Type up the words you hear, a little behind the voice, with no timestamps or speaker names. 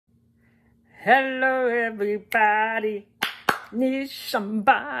Hello, everybody. Need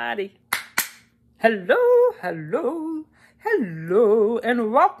somebody. Hello, hello, hello,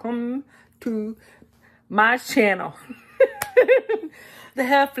 and welcome to my channel. The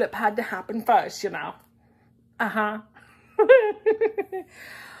hair flip had to happen first, you know.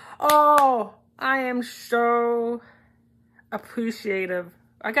 Oh, I am so appreciative.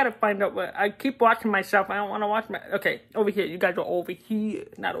 I gotta find out what I keep watching myself. I don't want to watch my. Okay, over here. You guys are over here,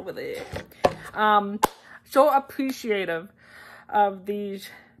 not over there. So appreciative of these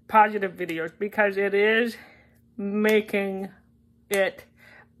positive videos because it is making it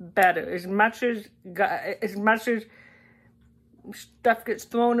better. As much as stuff gets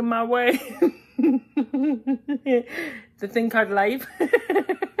thrown in my way, the thing called life,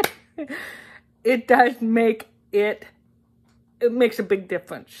 it does make it. It makes a big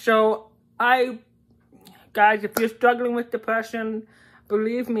difference. So guys, if you're struggling with depression,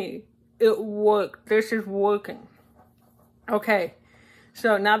 believe me, it worked. This is working. Okay,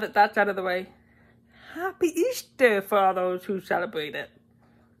 so now that that's out of the way, Happy Easter for all those who celebrate it.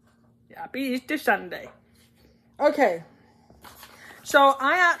 Happy Easter Sunday. Okay, so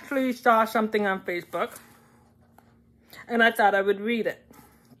I actually saw something on Facebook, and I thought I would read it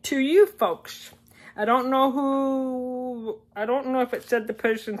to you folks. I don't know if it said the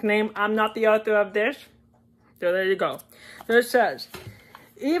person's name. I'm not the author of this. So there you go. So it says,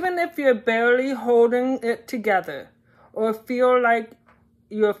 even if you're barely holding it together or feel like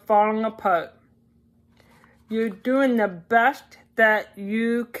you're falling apart, you're doing the best that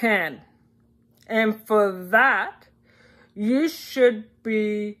you can. And for that, you should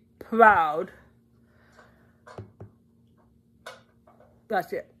be proud.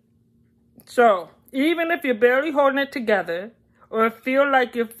 That's it. So, even if you're barely holding it together or feel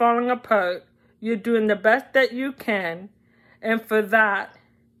like you're falling apart, you're doing the best that you can. And for that,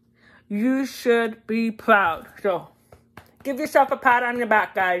 you should be proud. So, give yourself a pat on the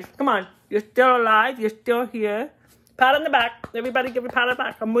back, guys. Come on. You're still alive. You're still here. Pat on the back. Everybody give a pat on the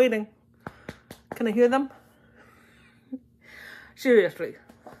back. I'm waiting. Can I hear them? Seriously.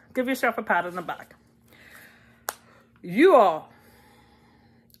 Give yourself a pat on the back. You all.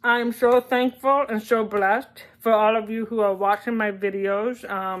 I am so thankful and so blessed for all of you who are watching my videos.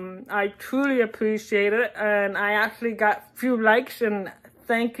 I truly appreciate it, and I actually got a few likes, and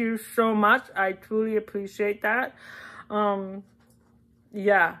thank you so much. I truly appreciate that.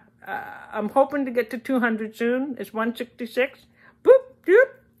 Yeah, I'm hoping to get to 200 soon. It's 166. Boop, boop,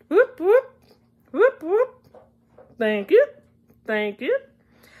 whoop, whoop, whoop, whoop. Thank you. Thank you.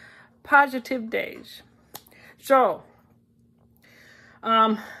 Positive days. So,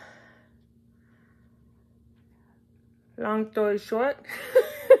 long story short,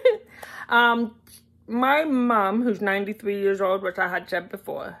 my mom, who's 93 years old, which I had said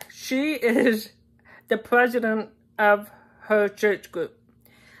before, she is the president of her church group,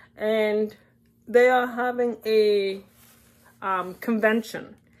 and they are having a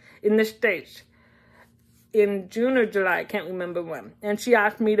convention in the States in June or July, I can't remember when, and she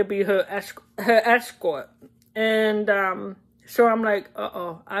asked me to be her escort, and so I'm like,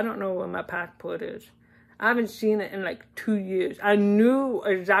 uh-oh, I don't know where my passport is. I haven't seen it in like 2 years. I knew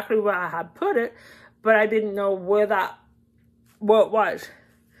exactly where I had put it, but I didn't know where it was.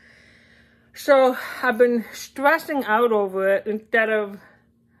 So I've been stressing out over it instead of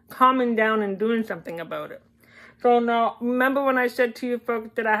calming down and doing something about it. So now, remember when I said to you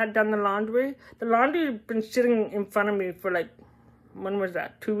folks that I had done the laundry? The laundry has been sitting in front of me for like, when was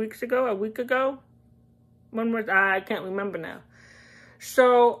that? 2 weeks ago? A week ago? I can't remember now.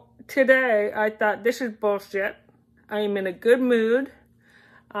 So today I thought, this is bullshit. I am in a good mood.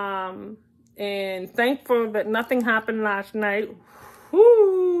 And thankful that nothing happened last night.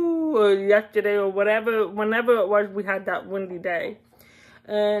 Whoo, or yesterday or whatever, whenever it was we had that windy day.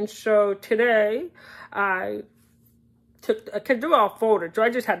 And so today I took, because they're all folded, so I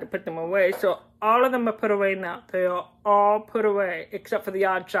just had to put them away. So all of them are put away now. They are all put away, except for the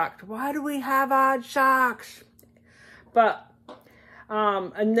odd socks. Why do we have odd socks? But,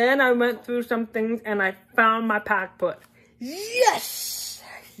 and then I went through some things and I found my passport. Yes!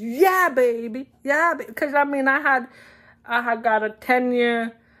 Yeah, baby. Yeah, because I mean, I had got a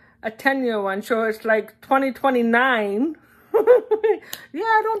 10-year one, so it's like 2029. Yeah,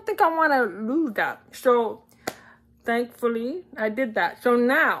 I don't think I want to lose that. So, thankfully, I did that. So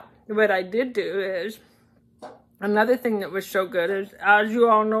now, what I did do is, another thing that was so good is, as you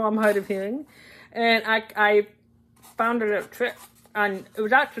all know, I'm hard of hearing, and I found a little trick, and it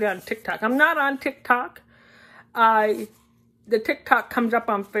was actually on TikTok. I'm not on TikTok. The TikTok comes up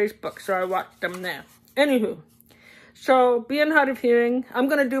on Facebook, so I watched them there. Anywho, So being hard of hearing, I'm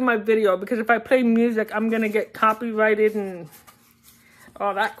going to do my video because if I play music, I'm going to get copyrighted and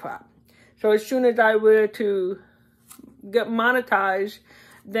all that crap. So as soon as I were to get monetized,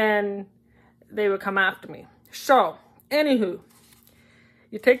 then they would come after me. So, anywho,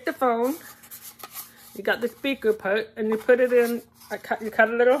 you take the phone, you got the speaker part, and you put it in, you cut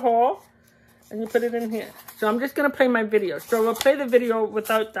a little hole, and you put it in here. So I'm just going to play my video. So we'll play the video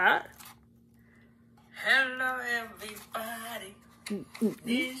without that. Hello, everybody.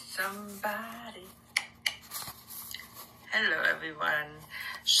 Need somebody. Hello, everyone.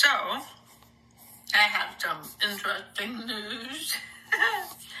 So, I have some interesting news.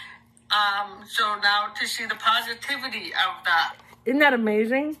 So now to see the positivity of that. Isn't that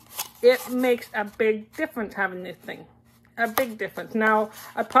amazing? It makes a big difference having this thing. A big difference. Now,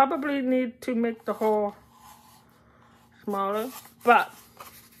 I probably need to make the hole smaller, but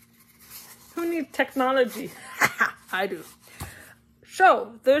who needs technology? I do.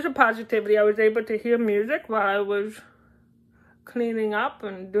 So, there's a positivity. I was able to hear music while I was cleaning up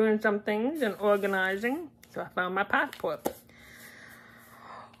and doing some things and organizing. So I found my passport.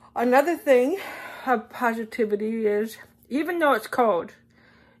 Another thing of positivity is, even though it's cold,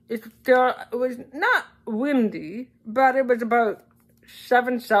 it was not windy, but it was about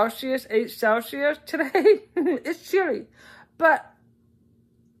 7 Celsius, 8 Celsius today. It's chilly. But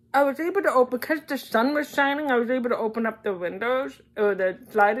I was able to open, because the sun was shining, I was able to open up the windows, or the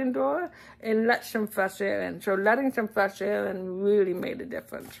sliding door, and let some fresh air in. So letting some fresh air in really made a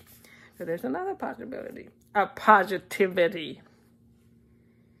difference. So there's another possibility. A positivity.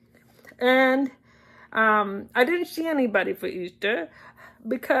 And I didn't see anybody for Easter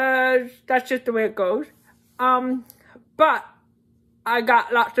because that's just the way it goes. But I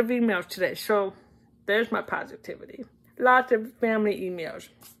got lots of emails today, so there's my positivity. Lots of family emails.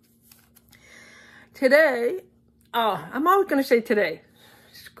 Today, I'm always going to say today.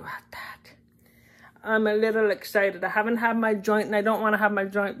 Screw that. I'm a little excited. I haven't had my joint, and I don't want to have my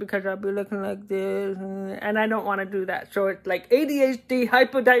joint because I'll be looking like this, and I don't want to do that. So it's like ADHD,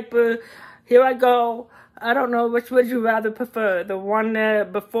 hyper diaper. Here I go. I don't know, which would you rather prefer? The one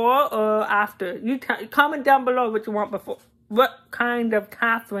before or after? You comment down below what you want before. What kind of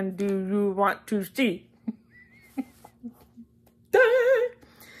Catherine do you want to see?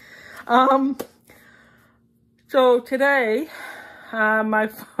 So today, I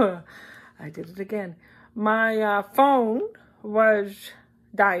did it again. My phone was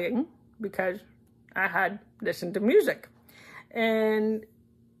dying because I had listened to music. And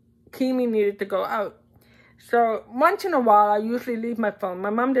Kimi needed to go out. So once in a while, I usually leave my phone. My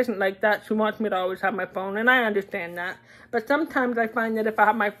mom doesn't like that. She wants me to always have my phone, and I understand that. But sometimes I find that if I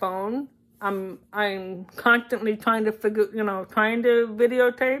have my phone, I'm constantly trying to trying to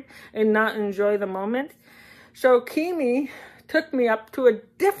videotape and not enjoy the moment. So Kimi took me up to a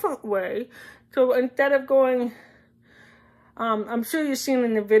different way. So instead of going, I'm sure you've seen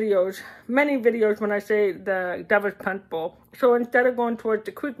in the videos, many videos when I say the Devil's Punch Bowl. So instead of going towards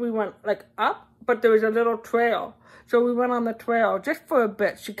the creek, we went like up, but there was a little trail. So we went on the trail just for a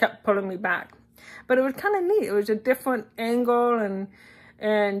bit. She kept pulling me back. But it was kind of neat. It was a different angle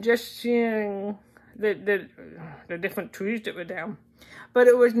and just seeing the different trees that were down. But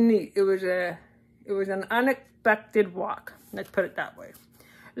it was neat. It was an unexpected walk. Let's put it that way.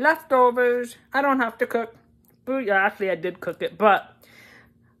 Leftovers, I don't have to cook. Yeah, actually I did cook it, but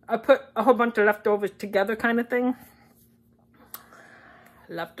I put a whole bunch of leftovers together kind of thing.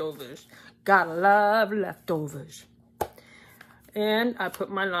 Leftovers. Gotta love leftovers. And I put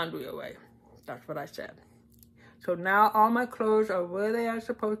my laundry away. That's what I said. So now all my clothes are where they are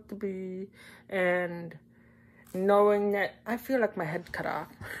supposed to be. And knowing that I feel like my head's cut off.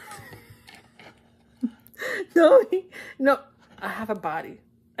 No, I have a body.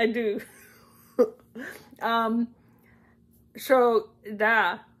 I do. So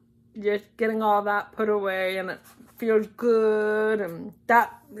that, just getting all that put away, and it feels good, and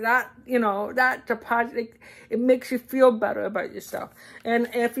that's a positive. It makes you feel better about yourself. And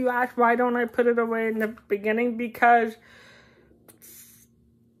if you ask why don't I put it away in the beginning, because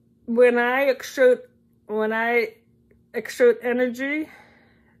when I exert energy,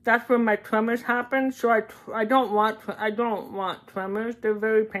 that's when my tremors happen. So I don't want tremors. They're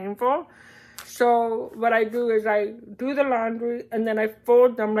very painful. So what I do is I do the laundry and then I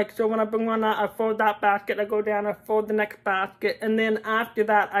fold them. Like, so when I bring one out, I fold that basket. I go down, I fold the next basket. And then after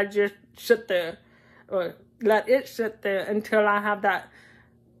that, I just sit there or let it sit there until I have that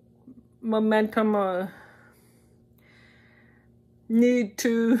momentum or need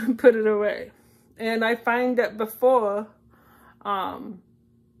to put it away. And I find that before,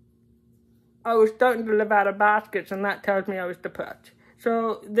 I was starting to live out of baskets, and that tells me I was depressed.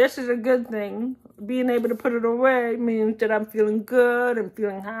 So this is a good thing. Being able to put it away means that I'm feeling good and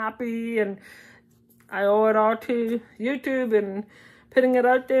feeling happy, and I owe it all to YouTube and putting it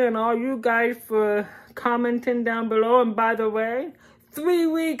out there, and all you guys for commenting down below. And by the way, 3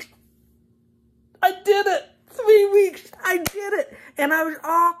 weeks, I did it. 3 weeks, I did it. And I was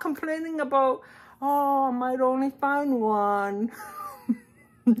all complaining about, oh, I might only find one.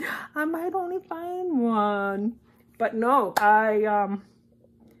 I might only find one. But no,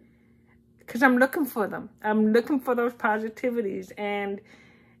 because I'm looking for them. I'm looking for those positivities. And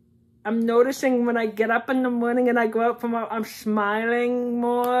I'm noticing when I get up in the morning and I go out from out, I'm smiling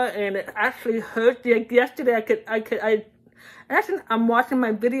more, and it actually hurts. Like yesterday, I'm watching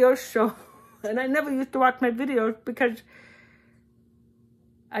my videos show, and I never used to watch my videos because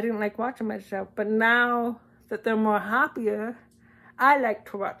I didn't like watching myself. But now that they're more happier, I like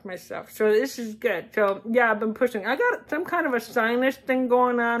to watch myself. So this is good. So yeah, I've been pushing. I got some kind of a sinus thing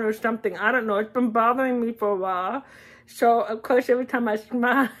going on or something. I don't know. It's been bothering me for a while. So of course, every time I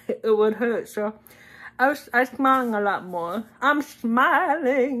smile, it would hurt. So I'm smiling a lot more. I'm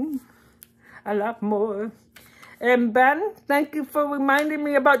smiling a lot more. And Ben, thank you for reminding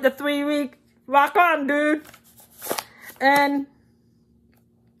me about the 3 week. Rock on, dude. And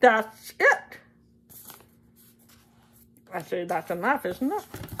that's it. I say that's enough, isn't it?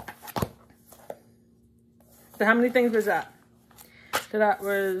 So how many things was that? So that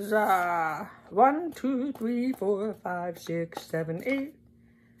was 1, 2, 3, 4, 5, 6, 7, 8,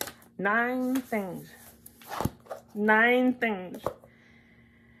 9 things. 9 things.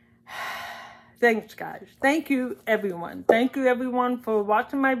 Thanks, guys. Thank you, everyone. Thank you, everyone, for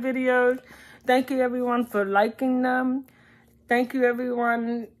watching my videos. Thank you, everyone, for liking them. Thank you,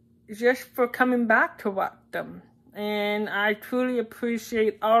 everyone, just for coming back to watch them. And I truly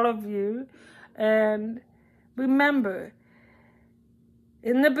appreciate all of you. And remember,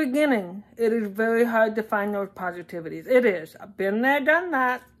 in the beginning, it is very hard to find those positivities. It is. I've been there, done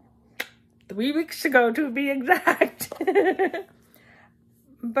that. 3 weeks ago, to be exact.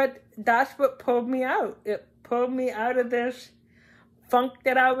 But that's what pulled me out. It pulled me out of this funk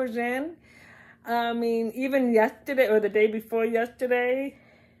that I was in. I mean, even yesterday or the day before yesterday,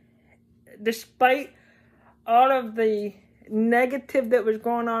 despite all of the negative that was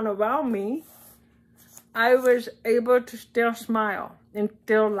going on around me, I was able to still smile and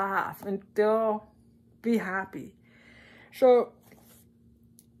still laugh and still be happy. So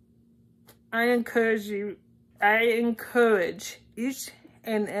I encourage each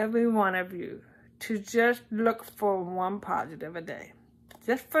and every one of you to just look for one positive a day.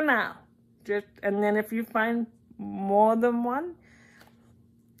 Just for now. And then if you find more than one,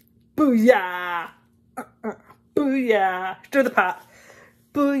 booyah! Booyah! Stir the pot.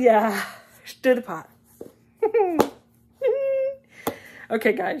 Booyah! Stir the pot.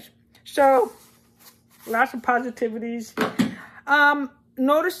 Okay, guys. So, lots of positivities.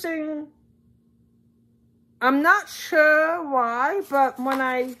 Noticing, I'm not sure why, but when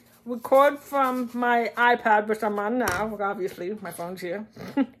I record from my iPad, which I'm on now, obviously, my phone's here,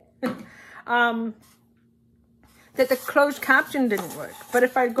 that the closed caption didn't work. But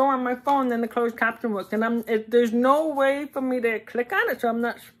if I go on my phone, then the closed caption worked. And there's no way for me to click on it, so I'm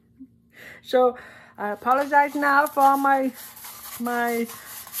not. So I apologize now for all my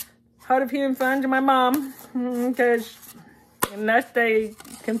hard of hearing friends and my mom, because unless they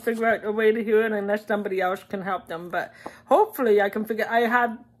can figure out a way to hear it, unless somebody else can help them. But hopefully I can figure. I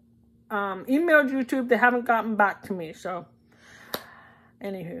have emailed YouTube. They haven't gotten back to me. So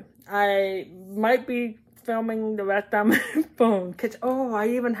anywho, I might be filming the rest on my phone. Because, oh, I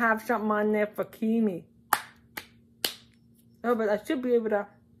even have something on there for Kimi. Oh, but I should be able to.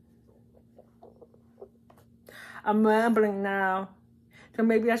 I'm rambling now. So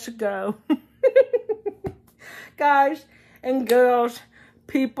maybe I should go. Guys and girls,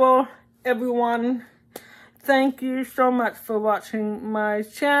 people, everyone, thank you so much for watching my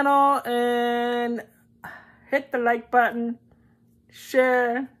channel. And hit the like button,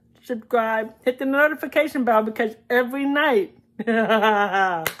 share, subscribe, hit the notification bell, because every night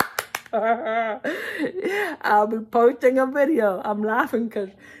I'll be posting a video. I'm laughing because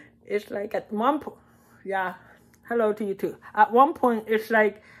it's like at one point, yeah, hello to you too. At one point, it's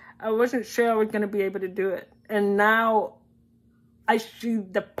like I wasn't sure I was going to be able to do it. And now I see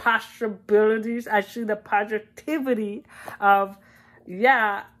the possibilities. I see the positivity of,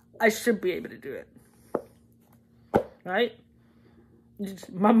 yeah, I should be able to do it. Right?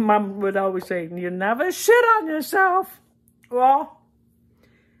 My mom would always say, you never shit on yourself. Well,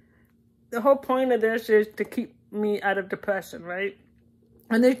 the whole point of this is to keep me out of depression, right?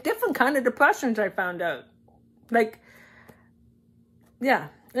 And there's different kind of depressions, I found out. Like, yeah,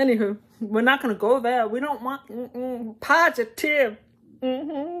 anywho, we're not going to go there. We don't want positive.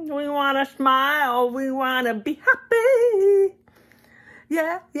 We want to smile. We want to be happy.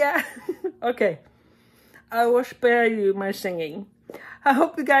 Yeah. Okay. I will spare you my singing. I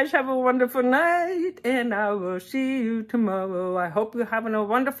hope you guys have a wonderful night, and I will see you tomorrow. I hope you're having a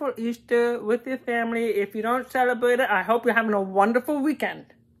wonderful Easter with your family. If you don't celebrate it, I hope you're having a wonderful weekend.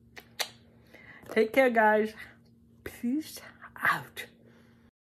 Take care, guys. Peace out.